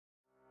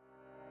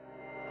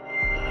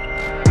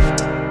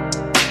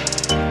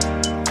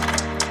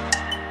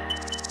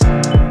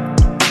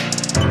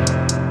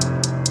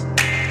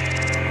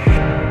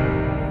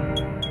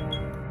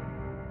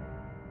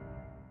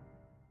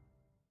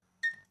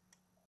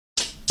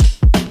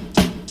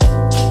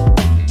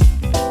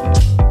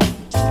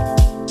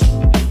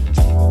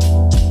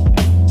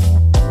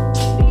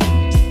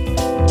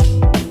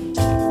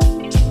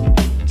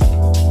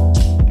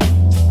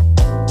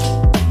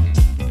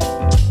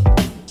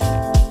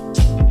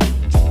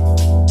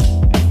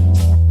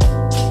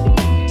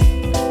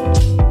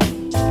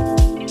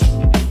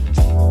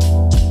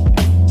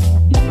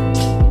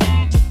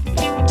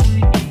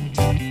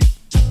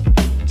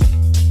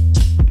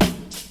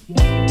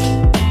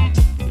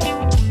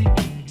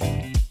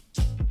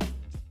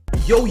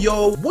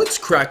Yo, what's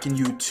cracking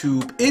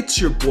YouTube?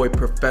 It's your boy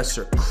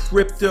Professor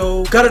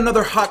Crypto. Got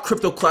another hot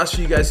crypto class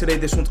for you guys today.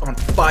 This one's on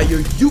fire.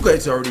 You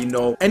guys already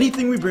know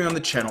anything we bring on the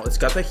channel, it's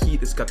got the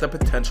heat, it's got the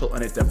potential,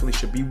 and it definitely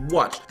should be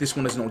watched. This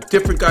one is no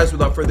different, guys.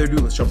 Without further ado,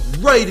 let's jump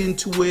right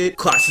into it.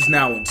 Class is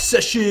now in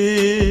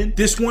session.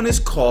 This one is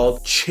called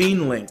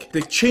Chainlink.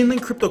 The Chainlink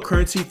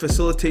cryptocurrency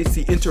facilitates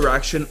the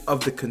interaction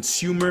of the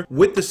consumer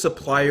with the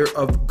supplier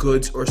of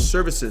goods or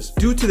services.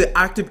 Due to the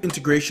active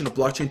integration of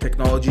blockchain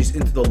technologies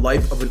into the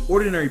life of an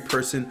ordinary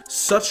person,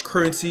 such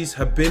currencies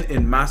have been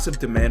in massive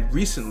demand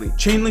recently.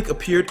 Chainlink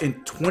appeared in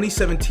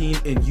 2017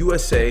 in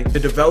USA. The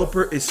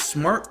developer is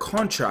Smart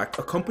Contract,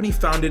 a company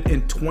founded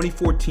in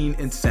 2014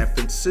 in San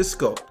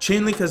Francisco.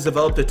 Chainlink has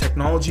developed a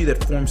technology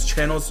that forms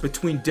channels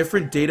between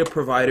different data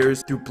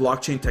providers through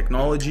blockchain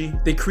technology.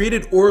 They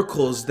created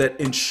oracles that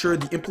ensure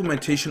the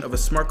implementation of a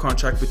smart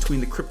contract between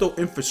the crypto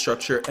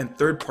infrastructure and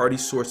third-party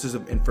sources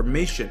of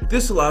information.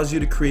 This allows you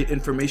to create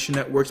information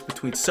networks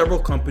between several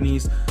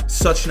companies.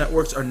 Such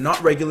networks are not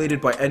regulated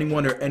by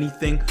anyone or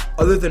anything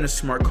other than a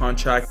smart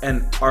contract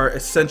and are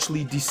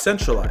essentially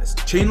decentralized.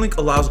 Chainlink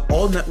allows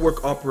all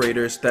network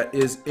operators, that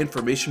is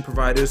information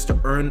providers, to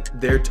earn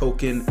their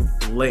token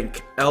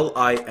LINK.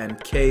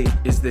 L-I-N-K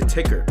is the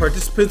ticker.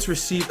 Participants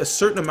receive a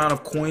certain amount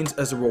of coins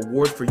as a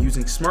reward for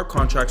using smart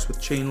contracts with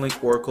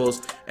Chainlink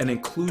oracles and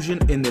inclusion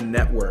in the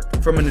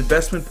network. From an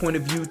investment point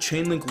of view,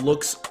 Chainlink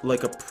looks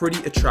like a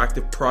pretty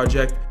attractive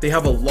project. They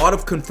have a lot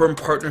of confirmed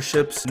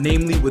partnerships,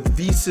 namely with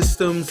V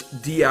Systems,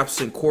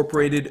 DApps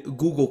Incorporated,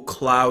 Google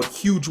Cloud,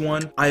 huge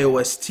one,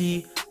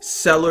 IOST,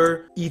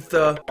 Seller,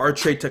 Ether,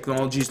 Artrade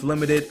Technologies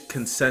Limited,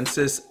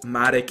 Consensus,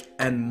 Matic,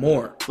 and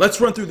more. Let's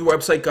run through the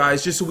website,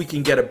 guys, just so we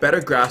can get a better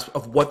grasp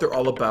of what they're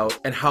all about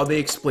and how they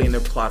explain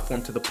their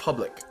platform to the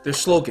public. Their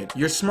slogan: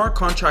 your smart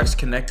contracts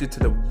connected to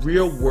the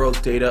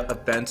real-world data,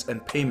 events,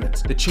 and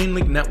payments. The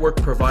Chainlink network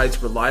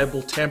provides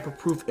reliable,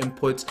 tamper-proof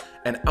inputs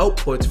and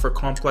outputs for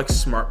complex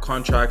smart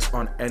contracts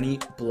on any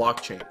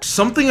blockchain.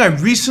 Something I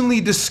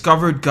recently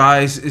discovered,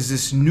 guys, is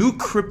this new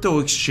crypto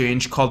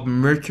exchange called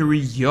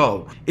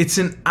Mercury.io. It's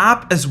an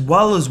app as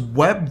well as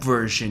web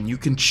version. You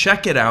can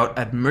check it out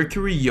at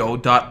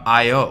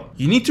mercury.io.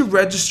 You need to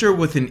register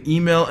with an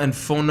email and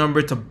phone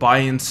number to buy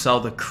and sell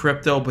the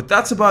crypto, but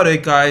that's about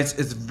it, guys.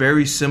 It's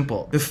very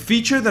simple. The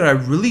feature that I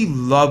really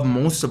love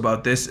most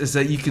about this is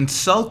that you can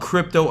sell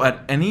crypto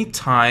at any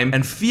time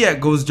and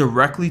fiat goes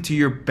directly to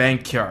your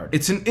bank card.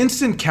 It's an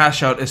instant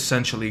cash out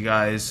essentially,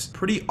 guys.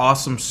 Pretty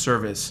awesome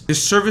service.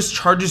 This service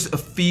charges a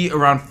fee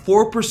around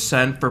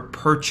 4% for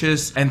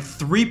purchase and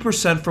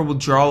 3% for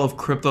withdrawal of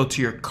crypto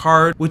to your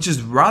card, which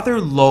is rather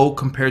low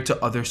compared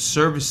to other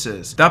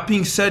services. That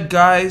being said,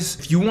 guys,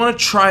 if you want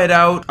to try it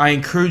out, I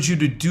encourage you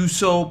to do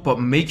so, but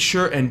make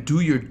sure and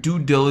do your due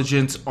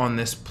diligence on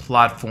this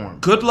platform.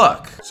 Good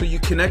luck. So you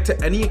connect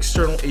to any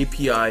external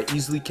API,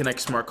 easily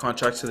connect smart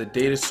contracts to the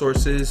data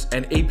sources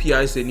and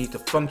APIs they need to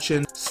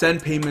function,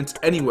 send payments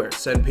anywhere,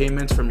 send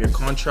payments from your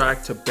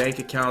contract to bank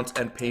accounts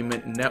and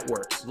payment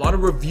networks. A lot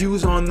of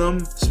reviews on them,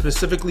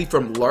 specifically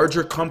from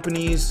larger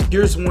companies.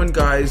 Here's one,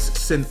 guys,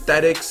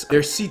 Synthetics.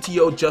 Their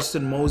CTO,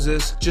 Justin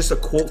Moses, just a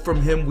quote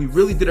from him: we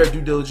really did our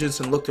due diligence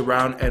and looked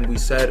around and we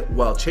said,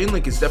 well,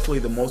 Chainlink is definitely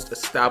the most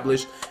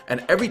established,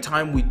 and every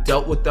time we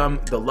dealt with them,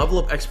 the level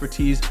of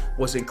expertise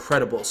was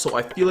incredible. So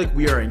I feel like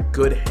we are in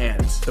good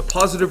hands. The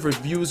positive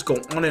reviews go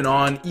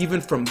on, even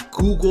from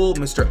Google,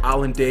 Mr.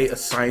 Alan Day, a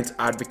science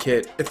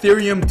advocate.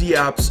 Ethereum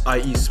DApps,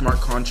 i.e. smart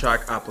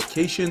contract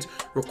applications,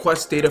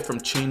 request data from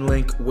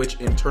Chainlink, which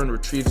in turn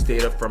retrieves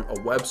data from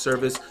a web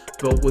service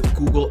built with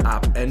Google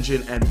App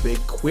Engine and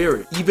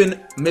BigQuery.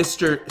 Even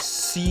Mr.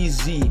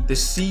 CZ, the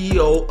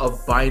CEO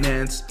of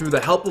Binance, through the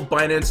help of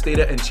Binance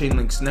data and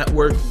Chainlink's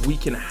network, we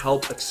can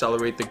help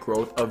accelerate the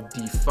growth of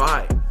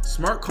DeFi.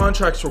 Smart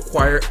contracts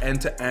require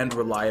end-to-end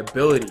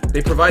reliability.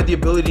 They provide the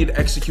ability to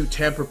execute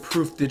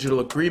tamper-proof digital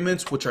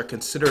agreements, which are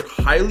considered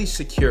highly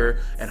secure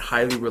and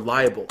highly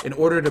reliable. In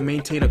order to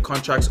maintain a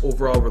contract's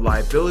overall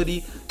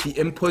reliability, the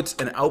inputs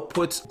and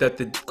outputs that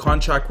the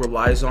contract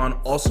relies on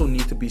also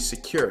need to be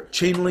secure.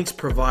 Chainlinks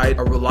provide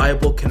a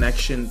reliable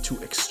connection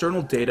to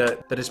external data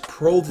that is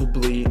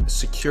provably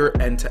secure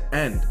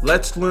end-to-end.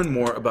 Let's learn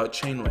more about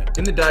Chainlink.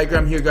 In the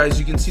diagram here, guys,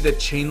 you can see that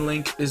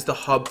Chainlink is the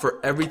hub for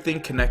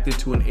everything connected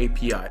to an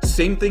API.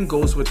 Same thing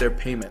goes with their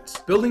payments.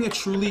 Building a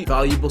truly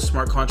valuable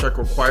smart contract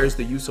requires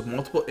the use of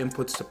multiple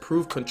inputs to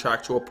prove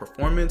contractual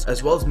performance,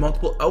 as well as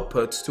multiple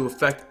outputs to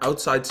affect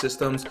outside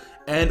systems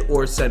and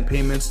or send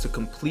payments to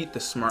complete the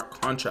smart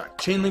contract.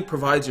 Chainlink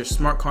provides your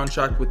smart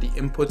contract with the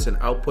inputs and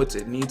outputs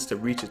it needs to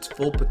reach its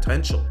full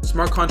potential.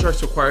 Smart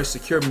contracts require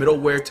secure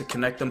middleware to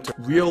connect them to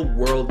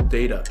real-world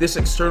data. This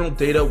external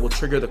data will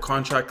trigger the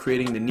contract,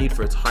 creating the need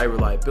for its high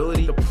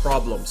reliability. The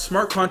problem: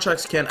 smart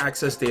contracts can't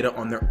access data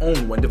on their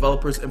own. When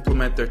developers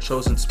implement their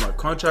chosen smart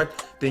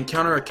contract, they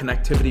encounter a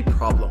connectivity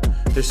problem.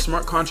 Their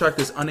smart contract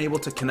is unable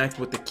to connect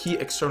with the key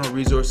external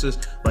resources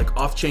like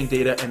off-chain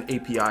data and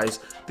APIs.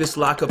 This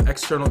lack of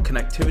external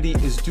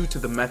connectivity is due to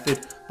the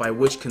method by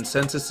which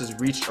consensus is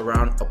reached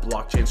around a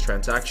blockchain's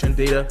transaction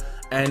data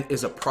and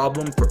is a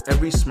problem for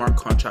every smart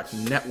contract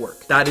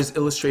network. That is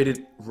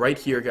illustrated right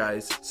here,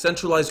 guys.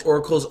 Centralized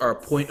oracles are a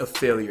point of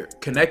failure.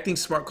 Connecting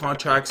smart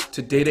contracts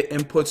to data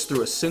inputs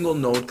through a single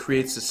node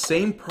creates the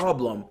same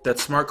problem that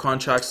smart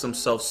contracts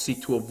themselves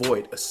seek to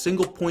avoid: a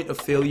single point of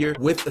failure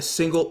with a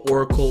single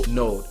oracle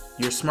node.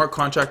 Your smart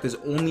contract is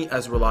only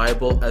as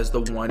reliable as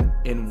the one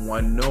in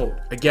one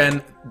node.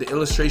 Again, the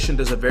illustration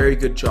does a very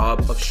good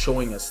job of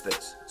showing us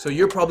this. So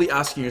you're probably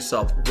asking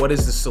yourself, what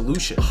is the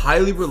solution? A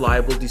highly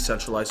reliable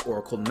decentralized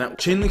oracle network.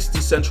 Chainlink's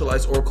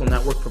decentralized oracle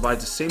network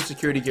provides the same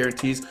security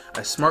guarantees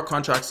as smart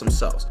contracts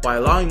themselves. By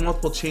allowing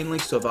multiple chain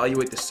links to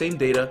evaluate the same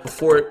data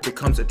before it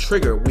becomes a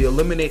trigger, we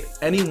eliminate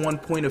any one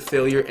point of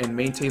failure and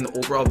maintain the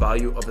overall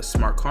value of a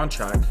smart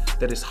contract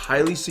that is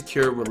highly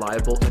secure,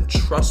 reliable, and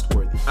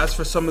trustworthy. As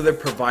for some of their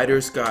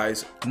providers,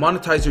 guys,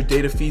 monetize your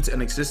data feeds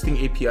and existing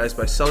APIs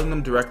by selling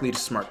them directly to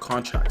smart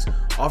contracts.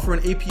 Offer an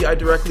API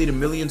directly to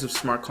millions of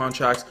smart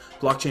contracts.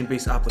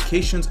 Blockchain-based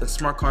applications and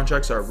smart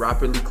contracts are a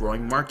rapidly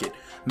growing market.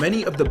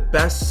 Many of the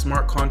best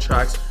smart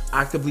contracts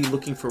actively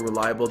looking for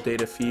reliable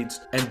data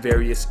feeds and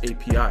various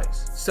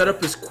APIs.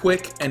 Setup is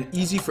quick and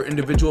easy for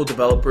individual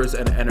developers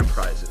and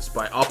enterprises.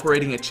 By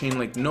operating a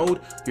Chainlink node,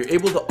 you're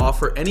able to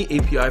offer any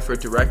API for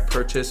direct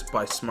purchase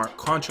by smart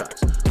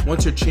contracts.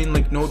 Once your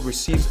Chainlink node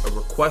receives a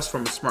request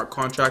from a smart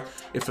contract,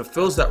 it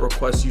fulfills that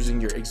request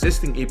using your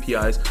existing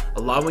APIs,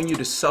 allowing you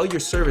to sell your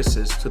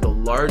services to the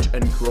large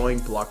and growing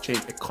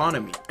blockchain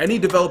economy. Any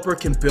developer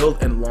can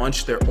build and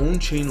launch their own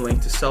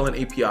Chainlink to sell an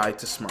API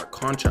to smart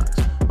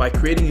contracts. By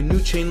creating a new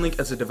Chainlink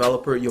as a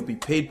developer, you'll be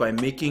paid by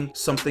making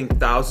something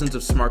thousands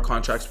of smart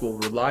contracts will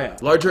rely on.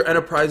 Larger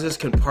enterprises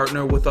can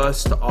partner with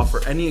us to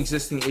offer any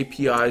existing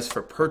APIs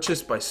for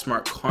purchase by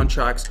smart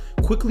contracts.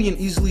 Quickly and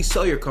easily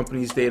sell your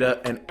company's data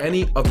and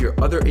any of your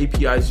other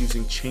APIs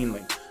using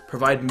Chainlink.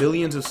 Provide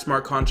millions of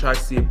smart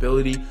contracts the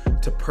ability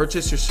to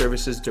purchase your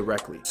services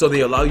directly. So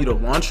they allow you to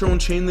launch your own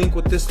Chainlink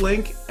with this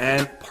link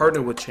and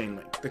partner with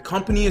Chainlink. The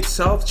company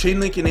itself,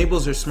 Chainlink,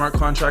 enables your smart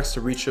contracts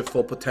to reach their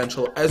full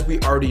potential. As we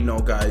already know,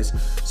 guys,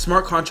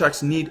 smart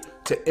contracts need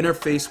to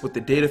interface with the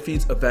data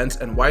feeds, events,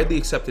 and widely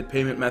accepted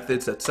payment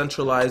methods that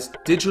centralized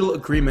digital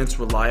agreements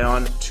rely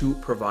on to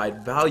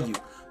provide value.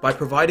 By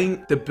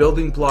providing the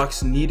building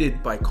blocks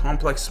needed by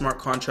complex smart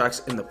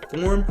contracts in the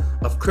form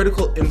of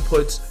critical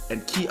inputs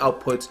and key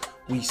outputs,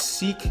 we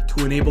seek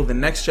to enable the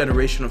next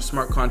generation of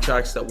smart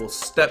contracts that will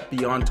step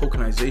beyond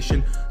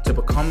tokenization to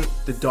become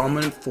the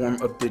dominant form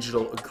of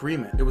digital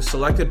agreement. It was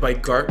selected by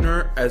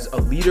Gartner as a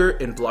leader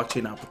in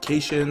blockchain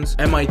applications,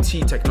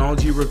 MIT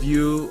Technology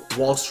Review,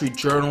 Wall Street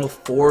Journal,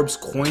 Forbes,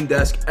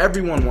 CoinDesk.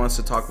 Everyone wants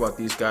to talk about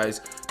these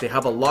guys. They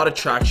have a lot of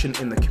traction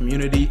in the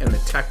community and the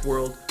tech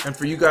world. And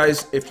for you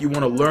guys, if you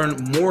want to learn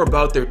more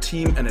about their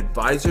team and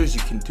advisors,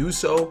 you can do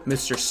so.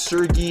 Mr.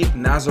 Sergey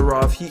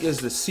Nazarov, he is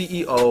the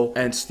CEO,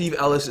 and Steve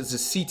Ellis is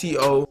the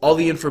CTO. All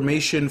the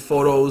information,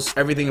 photos,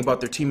 everything about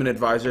their team and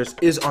advisors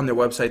is on their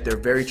website. They're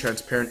very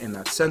transparent in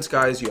that sense,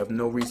 guys. You have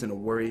no reason to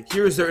worry.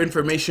 Here is their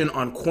information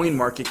on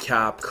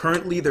CoinMarketCap.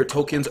 Currently, their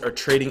tokens are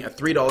trading at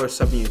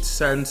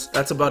 $3.78.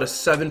 That's about a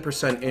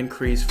 7%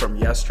 increase from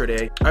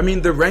yesterday. I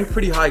mean, they're ranked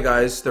pretty high,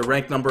 guys. They're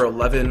ranked number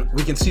 11.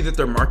 We can see that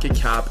their market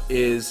cap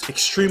is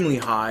extremely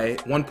high,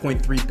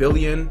 1.3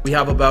 billion. We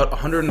have about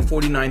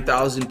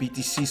 149,000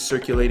 BTC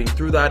circulating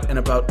through that and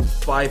about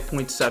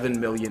 5.7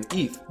 million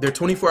ETH. Their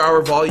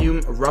 24-hour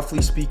volume,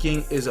 roughly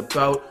speaking, is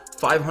about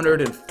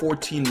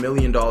 $514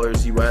 million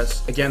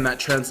US. Again, that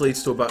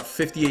translates to about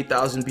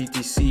 58,000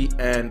 BTC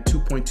and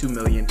 2.2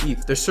 million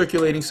ETH. Their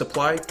circulating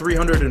supply,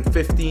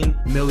 315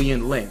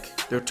 million link.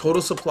 Their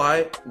total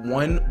supply,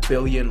 1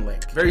 billion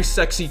link. Very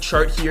sexy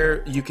chart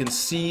here. You can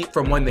see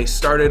from when they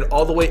started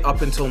all the way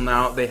up until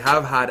now, they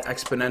have had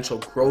exponential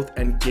growth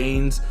and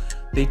gains.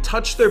 They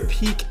touched their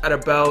peak at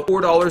about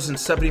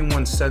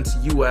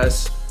 $4.71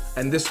 US.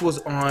 And this was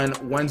on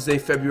Wednesday,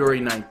 February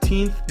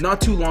 19th,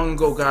 not too long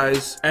ago,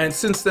 guys. And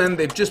since then,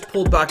 they've just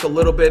pulled back a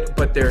little bit,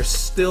 but they're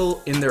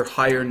still in their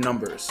higher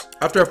numbers.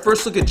 After our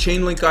first look at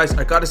Chainlink, guys,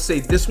 I gotta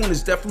say, this one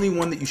is definitely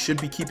one that you should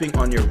be keeping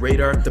on your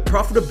radar. The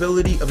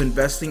profitability of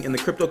investing in the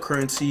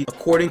cryptocurrency,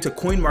 according to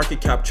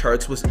CoinMarketCap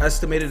charts, was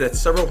estimated at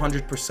several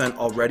 100%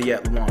 already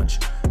at launch.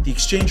 The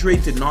exchange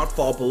rate did not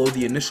fall below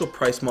the initial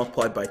price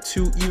multiplied by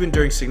 2, even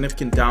during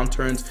significant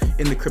downturns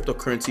in the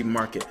cryptocurrency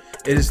market.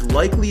 It is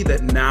likely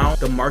that now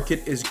the market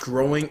is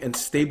growing and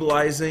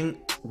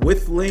stabilizing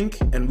with Link,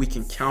 and we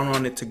can count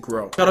on it to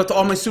grow. Shout out to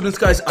all my students,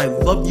 guys. I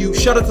love you.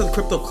 Shout out to the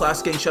Crypto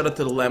Class Gang. Shout out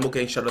to the Lambo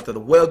Gang. Shout out to the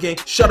Whale Gang.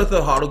 Shout out to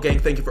the Hodl Gang.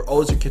 Thank you for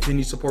always your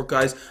continued support,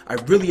 guys. I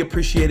really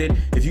appreciate it.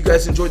 If you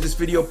guys enjoyed this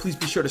video, please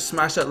be sure to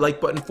smash that like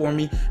button for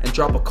me and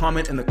drop a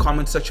comment in the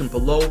comment section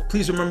below.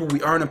 Please remember,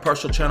 we are an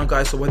impartial channel,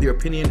 guys, so whether your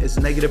opinion is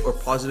negative or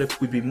positive,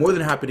 we'd be more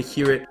than happy to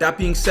hear it. That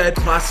being said,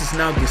 class is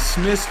now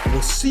dismissed.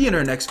 We'll see you in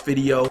our next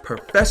video.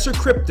 Professor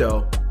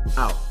Crypto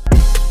out.